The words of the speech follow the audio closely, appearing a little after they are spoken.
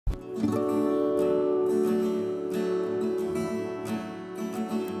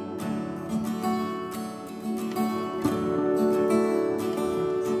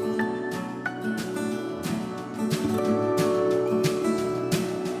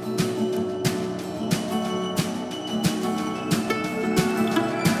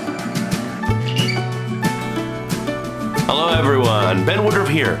everyone, Ben Woodruff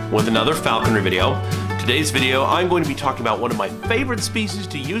here with another falconry video. Today's video I'm going to be talking about one of my favorite species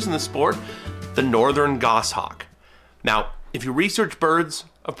to use in the sport, the Northern Goshawk. Now, if you research birds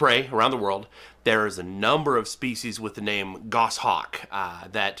of prey around the world, there is a number of species with the name goshawk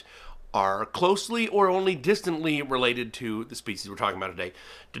that are closely or only distantly related to the species we're talking about today.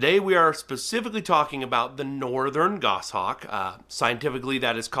 Today we are specifically talking about the Northern Goshawk. Scientifically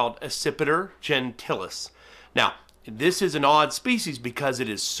that is called Accipiter gentilis. Now, this is an odd species because it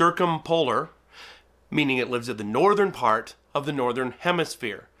is circumpolar, meaning it lives at the northern part of the northern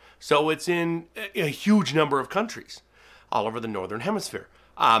hemisphere. So it's in a huge number of countries all over the northern hemisphere.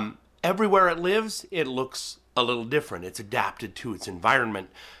 Everywhere it lives, it looks a little different. It's adapted to its environment.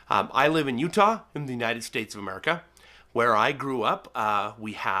 I live in Utah, in the United States of America. Where I grew up,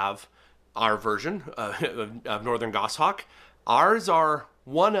 we have our version of Northern Goshawk. Ours are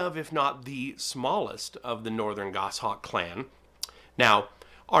one of, if not the smallest of the Northern Goshawk clan. Now,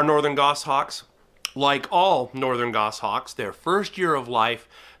 our Northern Goshawks, like all Northern Goshawks, their first year of life,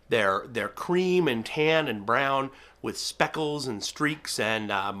 they're cream and tan and brown with speckles and streaks and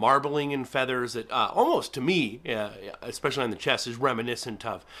marbling and feathers that almost, to me, especially on the chest, is reminiscent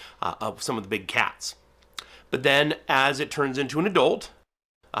of some of the big cats. But then as it turns into an adult,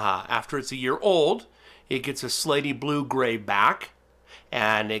 after it's a year old, it gets a slaty blue-gray back,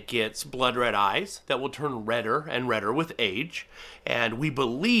 and it gets blood red eyes that will turn redder and redder with age. And we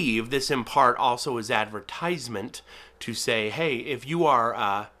believe this in part also is advertisement to say, hey, if you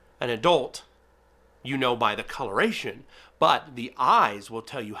are an adult, you know by the coloration, but the eyes will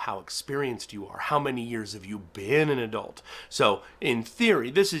tell you how experienced you are, how many years have you been an adult. So in theory,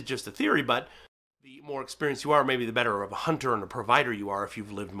 this is just a theory, but the more experienced you are, maybe the better of a hunter and a provider you are if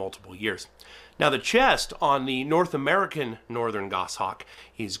you've lived multiple years. Now the chest on the North American Northern Goshawk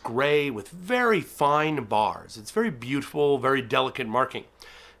is gray with very fine bars. It's very beautiful, very delicate marking.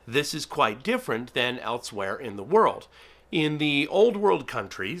 This is quite different than elsewhere in the world. In the old world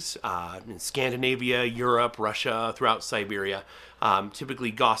countries, in Scandinavia, Europe, Russia, throughout Siberia, typically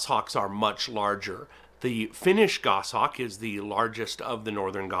goshawks are much larger. The Finnish goshawk is the largest of the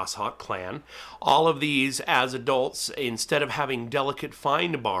Northern Goshawk clan. All of these, as adults, instead of having delicate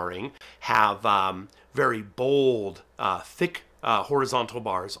fine barring, have very bold, thick horizontal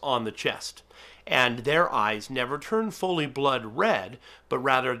bars on the chest. And their eyes never turn fully blood red, but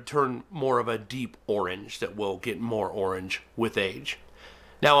rather turn more of a deep orange that will get more orange with age.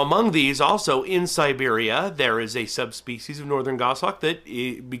 Now among these, also in Siberia, there is a subspecies of Northern Goshawk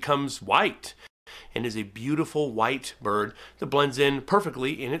that becomes white and is a beautiful white bird that blends in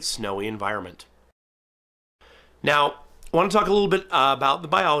perfectly in its snowy environment. Now, I want to talk a little bit about the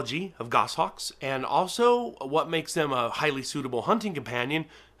biology of goshawks and also what makes them a highly suitable hunting companion,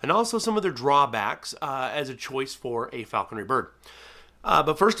 and also some of their drawbacks as a choice for a falconry bird.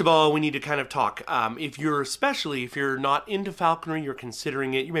 But first of all, we need to kind of talk. Especially if you're not into falconry, you're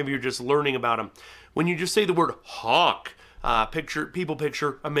considering it, maybe you're just learning about them. When you just say the word hawk, people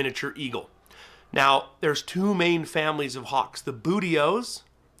picture a miniature eagle. Now, there's two main families of hawks, the bootios,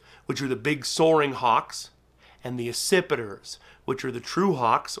 which are the big soaring hawks, and the accipiters, which are the true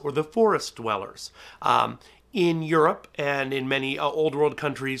hawks or the forest dwellers. In Europe and in many old world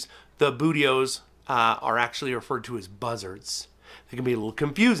countries, the bootios are actually referred to as buzzards. They can be a little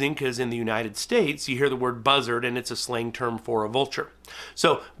confusing because in the United States, you hear the word buzzard and it's a slang term for a vulture.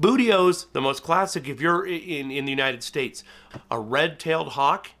 So bootios, the most classic, if you're in the United States, a red-tailed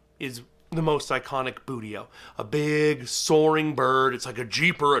hawk is the most iconic bootio. A big soaring bird. It's like a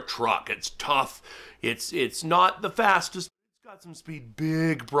Jeep or a truck. It's tough. It's not the fastest. It's got some speed.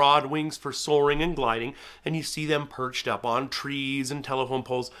 Big broad wings for soaring and gliding, and you see them perched up on trees and telephone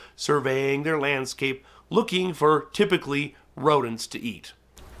poles, surveying their landscape, looking for typically rodents to eat.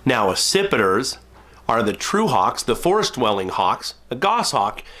 Now accipiters are the true hawks, the forest-dwelling hawks. A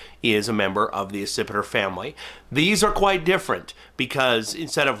goshawk is a member of the accipiter family. These are quite different because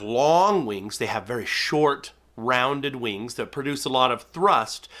instead of long wings, they have very short, rounded wings that produce a lot of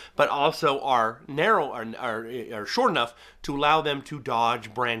thrust, but also are narrow, are short enough to allow them to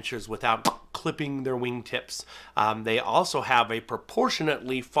dodge branches without clipping their wingtips. They also have a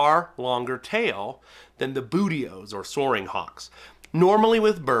proportionately far longer tail than the bootios or soaring hawks. Normally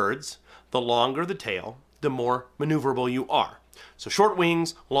with birds, the longer the tail, the more maneuverable you are. So short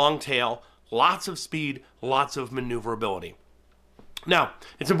wings, long tail, lots of speed, lots of maneuverability. Now,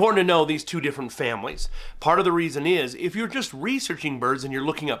 it's important to know these two different families. Part of the reason is if you're just researching birds and you're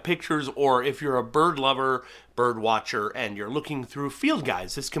looking up pictures, or if you're a bird lover, bird watcher, and you're looking through field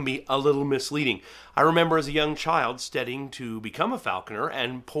guides, this can be a little misleading. I remember as a young child studying to become a falconer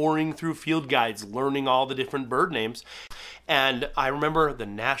and pouring through field guides, learning all the different bird names. And I remember the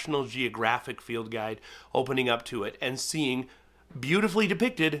National Geographic field guide opening up to it and seeing beautifully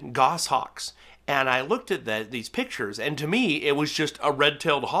depicted goshawks. And I looked at these pictures, and to me, it was just a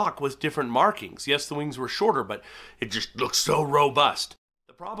red-tailed hawk with different markings. Yes, the wings were shorter, but it just looked so robust.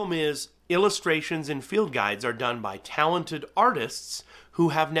 The problem is, illustrations in field guides are done by talented artists who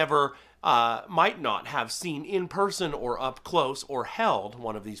have never, might not have seen in person or up close or held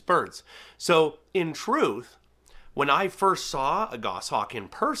one of these birds. So, in truth, when I first saw a goshawk in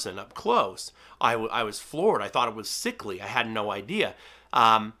person up close, I was floored. I thought it was sickly. I had no idea.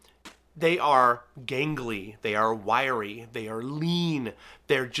 They are gangly, they are wiry, they are lean,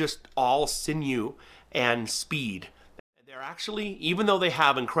 they're just all sinew and speed. They're actually, even though they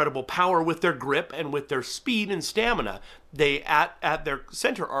have incredible power with their grip and with their speed and stamina, they at their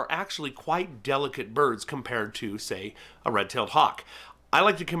center are actually quite delicate birds compared to, say, a red-tailed hawk. I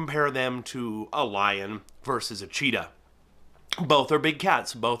like to compare them to a lion versus a cheetah. Both are big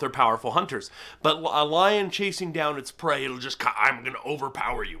cats, both are powerful hunters. But a lion chasing down its prey, it'll just, I'm going to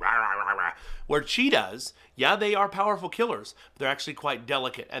overpower you. Where cheetahs, yeah, they are powerful killers, but they're actually quite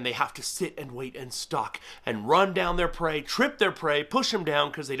delicate, and they have to sit and wait and stalk and run down their prey, trip their prey, push them down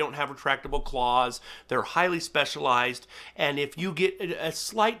because they don't have retractable claws. They're highly specialized, and if you get a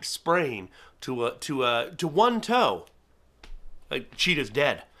slight sprain to one toe, like, cheetah's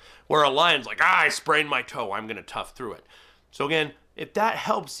dead. Where a lion's like, I sprained my toe, I'm going to tough through it. So again, if that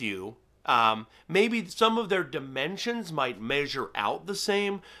helps you, maybe some of their dimensions might measure out the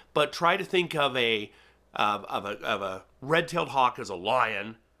same, but try to think of a red-tailed hawk as a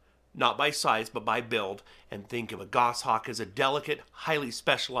lion, not by size, but by build, and think of a goshawk as a delicate, highly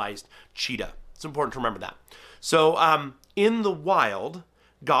specialized cheetah. It's important to remember that. So in the wild,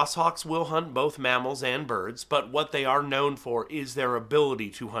 goshawks will hunt both mammals and birds, but what they are known for is their ability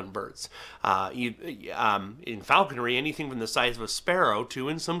to hunt birds. In falconry, anything from the size of a sparrow to,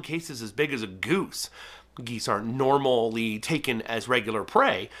 in some cases, as big as a goose. Geese aren't normally taken as regular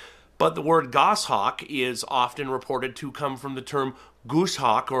prey, but the word goshawk is often reported to come from the term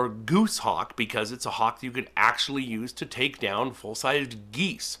goshawk or goosehawk because it's a hawk that you could actually use to take down full-sized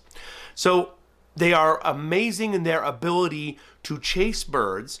geese. So they are amazing in their ability to chase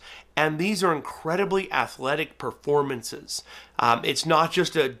birds, and these are incredibly athletic performances. It's not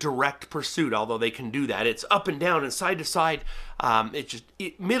just a direct pursuit, although they can do that. It's up and down and side to side. It's just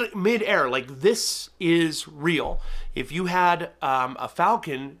mid-air, like this is real. If you had a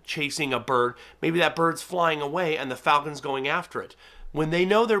falcon chasing a bird, maybe that bird's flying away and the falcon's going after it. When they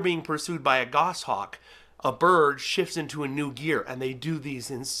know they're being pursued by a goshawk, a bird shifts into a new gear, and they do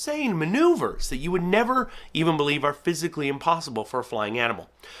these insane maneuvers that you would never even believe are physically impossible for a flying animal.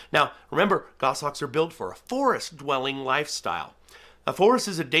 Now, remember, goshawks are built for a forest-dwelling lifestyle. A forest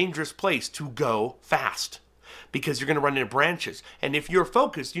is a dangerous place to go fast because you're going to run into branches. And if you're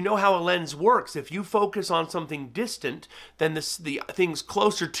focused, you know how a lens works. If you focus on something distant, then the things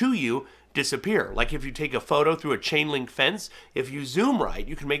closer to you disappear. Like if you take a photo through a chain link fence, if you zoom right,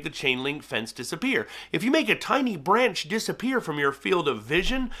 you can make the chain link fence disappear. If you make a tiny branch disappear from your field of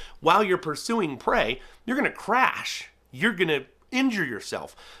vision while you're pursuing prey, you're going to crash. You're going to injure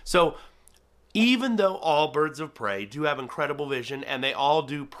yourself. So even though all birds of prey do have incredible vision and they all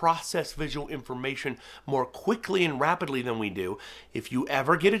do process visual information more quickly and rapidly than we do, if you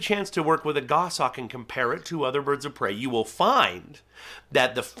ever get a chance to work with a goshawk and compare it to other birds of prey, you will find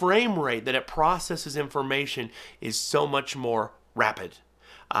that the frame rate that it processes information is so much more rapid.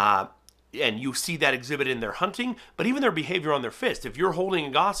 And you see that exhibited in their hunting, but even their behavior on their fist. If you're holding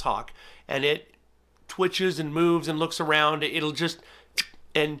a goshawk and it twitches and moves and looks around, it'll just...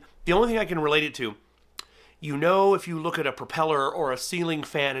 And the only thing I can relate it to, you know, if you look at a propeller or a ceiling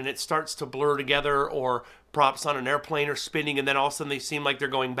fan and it starts to blur together, or props on an airplane are spinning and then all of a sudden they seem like they're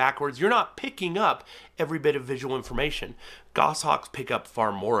going backwards, you're not picking up every bit of visual information. Goshawks pick up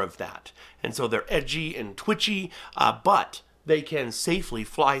far more of that. And so they're edgy and twitchy, but they can safely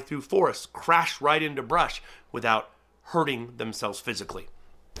fly through forests, crash right into brush without hurting themselves physically.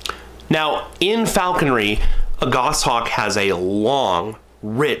 Now, in falconry, a goshawk has a long,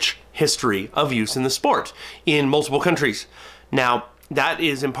 rich history of use in the sport in multiple countries. Now, that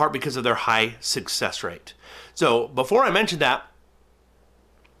is in part because of their high success rate. So, before I mention that,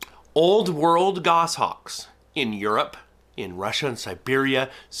 Old World goshawks in Europe, in Russia and Siberia,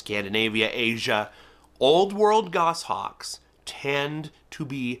 Scandinavia, Asia, Old World goshawks tend to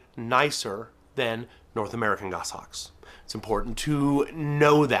be nicer than North American goshawks. It's important to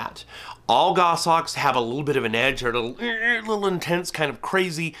know that. All goshawks have a little bit of an edge, or a little intense, kind of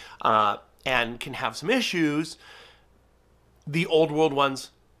crazy, and can have some issues. The Old World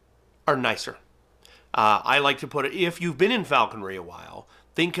ones are nicer. I like to put it, if you've been in falconry a while,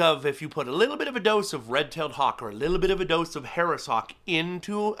 think of if you put a little bit of a dose of red-tailed hawk or a little bit of a dose of Harris hawk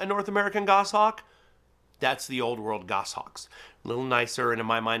into a North American goshawk, that's the old world goshawks. A little nicer and, in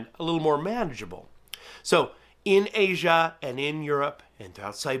my mind, a little more manageable. So in Asia and in Europe and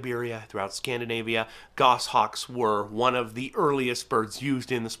throughout Siberia, throughout Scandinavia, goshawks were one of the earliest birds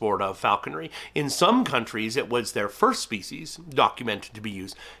used in the sport of falconry. In some countries, it was their first species documented to be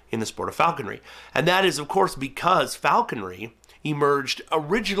used in the sport of falconry. And that is, of course, because falconry emerged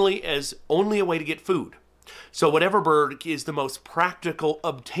originally as only a way to get food. So whatever bird is the most practical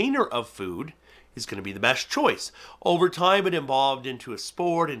obtainer of food is going to be the best choice. Over time, it evolved into a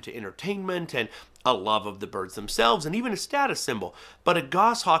sport, into entertainment, and a love of the birds themselves, and even a status symbol. But a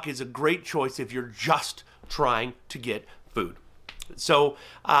goshawk is a great choice if you're just trying to get food. So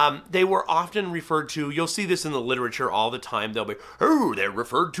they were often referred to, you'll see this in the literature all the time, they'll be, oh, they're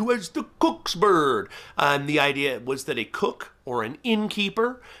referred to as the cook's bird. And the idea was that a cook or an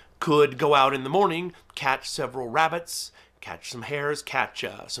innkeeper could go out in the morning, catch several rabbits, catch some hares, catch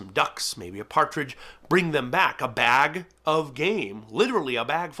some ducks, maybe a partridge, bring them back, a bag of game, literally a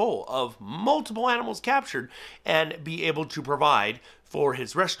bag full of multiple animals captured, and be able to provide for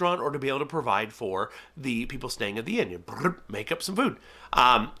his restaurant or to be able to provide for the people staying at the inn. You make up some food.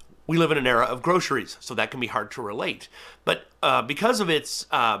 We live in an era of groceries, so that can be hard to relate. But because of its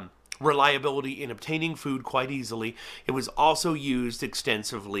reliability in obtaining food quite easily, it was also used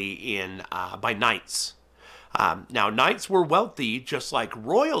extensively by knights. Now, knights were wealthy just like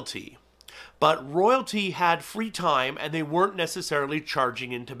royalty, but royalty had free time and they weren't necessarily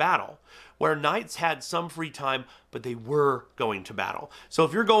charging into battle, where knights had some free time, but they were going to battle. So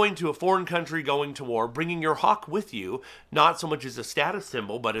if you're going to a foreign country, going to war, bringing your hawk with you, not so much as a status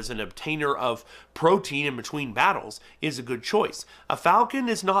symbol, but as an obtainer of protein in between battles, is a good choice. A falcon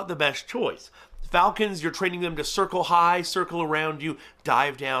is not the best choice. Falcons, you're training them to circle high, circle around you,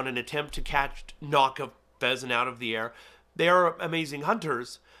 dive down, and attempt to knock a pheasant out of the air. They are amazing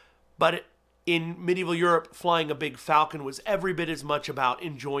hunters, but in medieval Europe, flying a big falcon was every bit as much about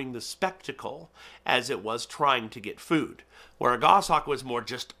enjoying the spectacle as it was trying to get food, where a goshawk was more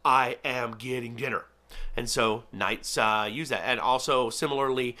just, I am getting dinner. And so knights use that. And also,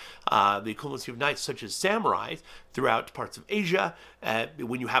 similarly, the equivalency of knights, such as samurais, throughout parts of Asia,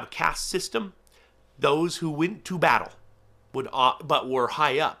 when you have a caste system, those who went to battle, but were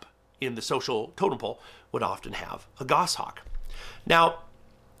high up in the social totem pole, would often have a goshawk. Now,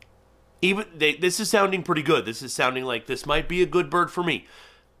 this is sounding pretty good. This is sounding like this might be a good bird for me.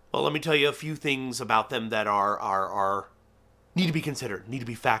 Well, let me tell you a few things about them that need to be considered, need to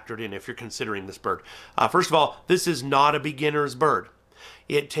be factored in if you're considering this bird. First of all, this is not a beginner's bird.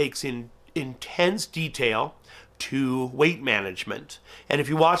 It takes intense detail to weight management. And if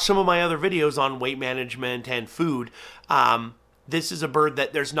you watch some of my other videos on weight management and food, this is a bird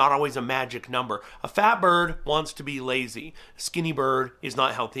that there's not always a magic number. A fat bird wants to be lazy. A skinny bird is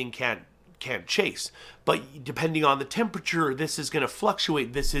not healthy and can't chase. But depending on the temperature, this is going to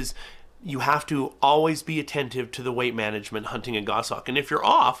fluctuate. You have to always be attentive to the weight management hunting a goshawk. And if you're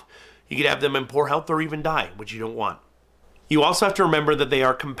off, you could have them in poor health or even die, which you don't want. You also have to remember that they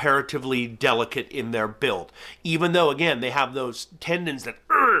are comparatively delicate in their build. Even though, again, they have those tendons that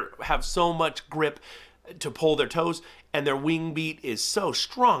have so much grip to pull their toes, and their wing beat is so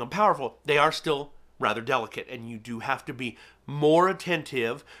strong and powerful, they are still rather delicate, and you do have to be more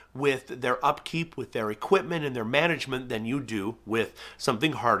attentive with their upkeep, with their equipment and their management than you do with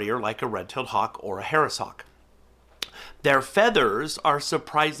something hardier like a red-tailed hawk or a Harris hawk. Their feathers are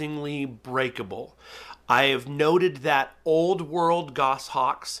surprisingly breakable. I have noted that old world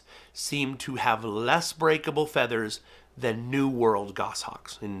goshawks seem to have less breakable feathers than new world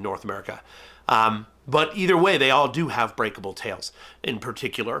goshawks in North America. But either way, they all do have breakable tails in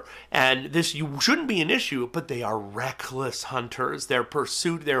particular. And this shouldn't be an issue, but they are reckless hunters. Their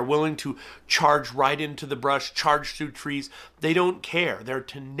pursuit, they're willing to charge right into the brush, charge through trees. They don't care. They're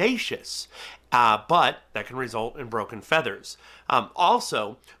tenacious. But that can result in broken feathers.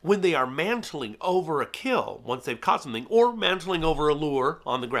 Also, when they are mantling over a kill, once they've caught something, or mantling over a lure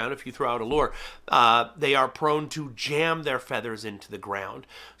on the ground, if you throw out a lure, they are prone to jam their feathers into the ground.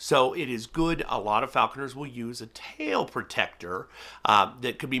 So it is good. A lot of falconers will use a tail protector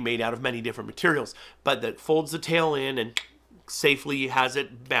that could be made out of many different materials, but that folds the tail in and safely has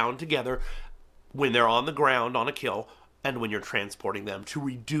it bound together when they're on the ground on a kill, and when you're transporting them to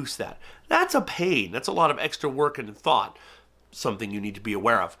reduce that. That's a pain. That's a lot of extra work and thought, something you need to be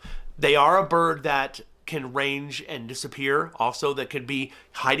aware of. They are a bird that can range and disappear, also that could be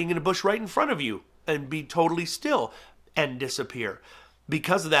hiding in a bush right in front of you and be totally still and disappear.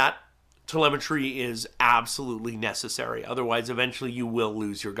 Because of that, telemetry is absolutely necessary. Otherwise, eventually you will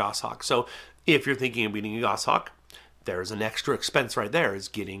lose your goshawk. So if you're thinking of getting a goshawk, there's an extra expense right there, is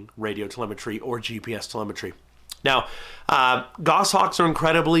getting radio telemetry or GPS telemetry. Now, goshawks are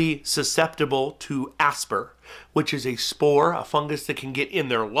incredibly susceptible to asper, which is a spore, a fungus that can get in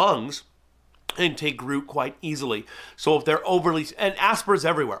their lungs and take root quite easily. So if they're overly, and asper is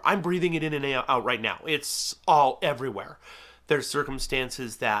everywhere. I'm breathing it in and out right now. It's all everywhere. There's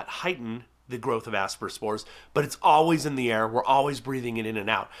circumstances that heighten the growth of asper spores, but it's always in the air. We're always breathing it in and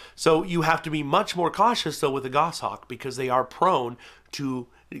out. So you have to be much more cautious though with a goshawk, because they are prone to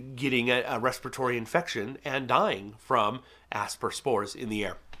getting a respiratory infection and dying from asper spores in the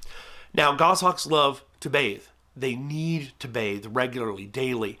air. Now, goshawks love to bathe. They need to bathe regularly,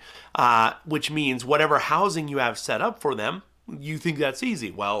 daily, which means whatever housing you have set up for them, you think that's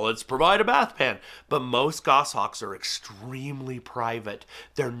easy. Well, let's provide a bath pan. But most goshawks are extremely private.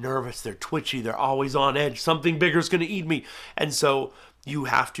 They're nervous, they're twitchy, they're always on edge. Something bigger is going to eat me. And so you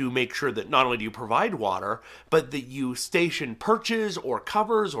have to make sure that not only do you provide water, but that you station perches or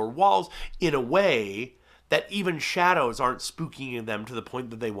covers or walls in a way that even shadows aren't spooking them to the point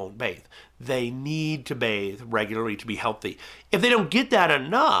that they won't bathe. They need to bathe regularly to be healthy. If they don't get that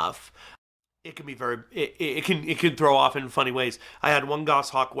enough, it can be it can throw off in funny ways. I had one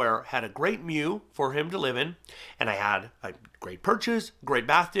goshawk where I had a great mew for him to live in, and I had great perches, great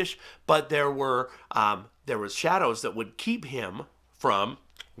bath dish, but there was shadows that would keep him from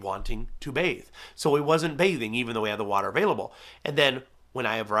wanting to bathe. So he wasn't bathing even though he had the water available. And then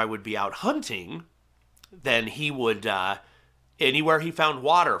whenever I would be out hunting, then he would, anywhere he found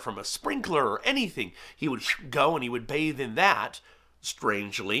water from a sprinkler or anything, he would go and he would bathe in that,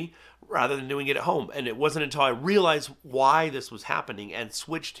 strangely, rather than doing it at home. And it wasn't until I realized why this was happening and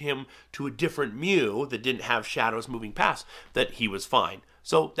switched him to a different mew that didn't have shadows moving past that he was fine.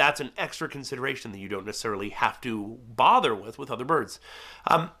 So that's an extra consideration that you don't necessarily have to bother with other birds.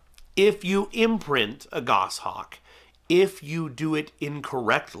 If you imprint a goshawk, if you do it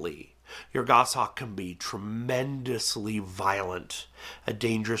incorrectly, your goshawk can be tremendously violent, a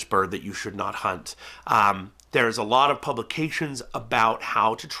dangerous bird that you should not hunt. There's a lot of publications about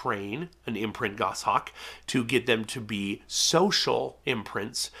how to train an imprint goshawk to get them to be social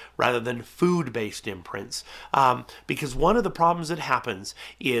imprints rather than food-based imprints. Because one of the problems that happens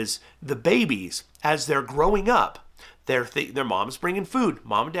is the babies, as they're growing up, their mom's bringing food,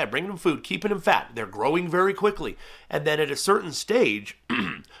 mom and dad bringing them food, keeping them fat. They're growing very quickly. And then at a certain stage,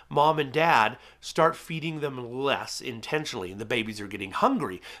 mom and dad start feeding them less intentionally, and the babies are getting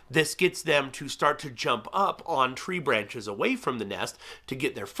hungry. This gets them to start to jump up on tree branches away from the nest to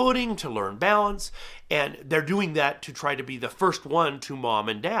get their footing, to learn balance. And they're doing that to try to be the first one to mom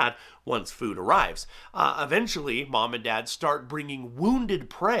and dad once food arrives. Eventually, mom and dad start bringing wounded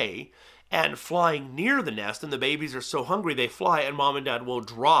prey and flying near the nest, and the babies are so hungry they fly, and mom and dad will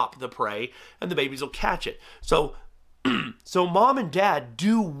drop the prey and the babies will catch it. So mom and dad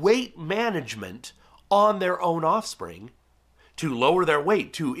do weight management on their own offspring to lower their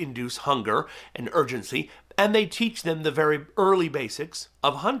weight, to induce hunger and urgency, and they teach them the very early basics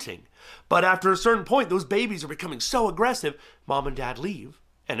of hunting. But after a certain point, those babies are becoming so aggressive, mom and dad leave,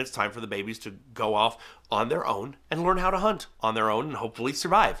 and it's time for the babies to go off on their own and learn how to hunt on their own and hopefully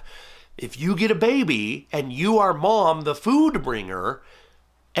survive. If you get a baby and you are mom, the food bringer,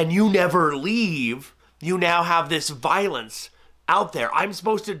 and you never leave, you now have this violence out there. I'm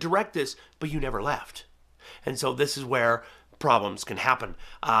supposed to direct this, but you never left. And so this is where problems can happen.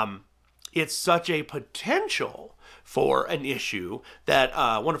 It's such a potential for an issue that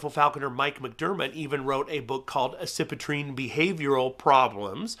wonderful falconer Mike McDermott even wrote a book called Accipiter Behavioral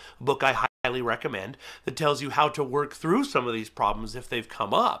Problems, a book I highly recommend, that tells you how to work through some of these problems if they've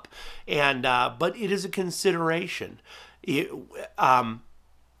come up. And but it is a consideration.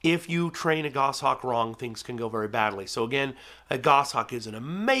 If you train a goshawk wrong, things can go very badly. So again, a goshawk is an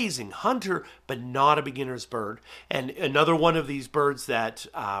amazing hunter, but not a beginner's bird. And another one of these birds that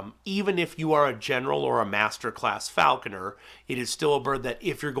even if you are a general or a master class falconer, it is still a bird that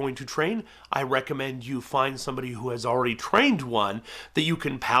if you're going to train, I recommend you find somebody who has already trained one that you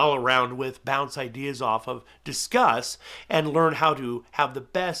can pal around with, bounce ideas off of, discuss, and learn how to have the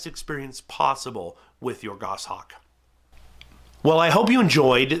best experience possible with your goshawk. Well, I hope you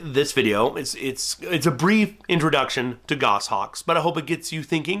enjoyed this video. It's a brief introduction to goshawks, but I hope it gets you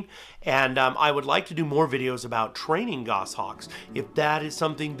thinking. And I would like to do more videos about training goshawks. If that is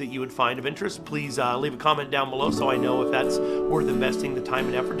something that you would find of interest, please leave a comment down below so I know if that's worth investing the time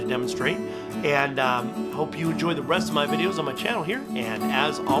and effort to demonstrate. And hope you enjoy the rest of my videos on my channel here. And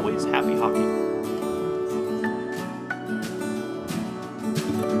as always, happy hawking.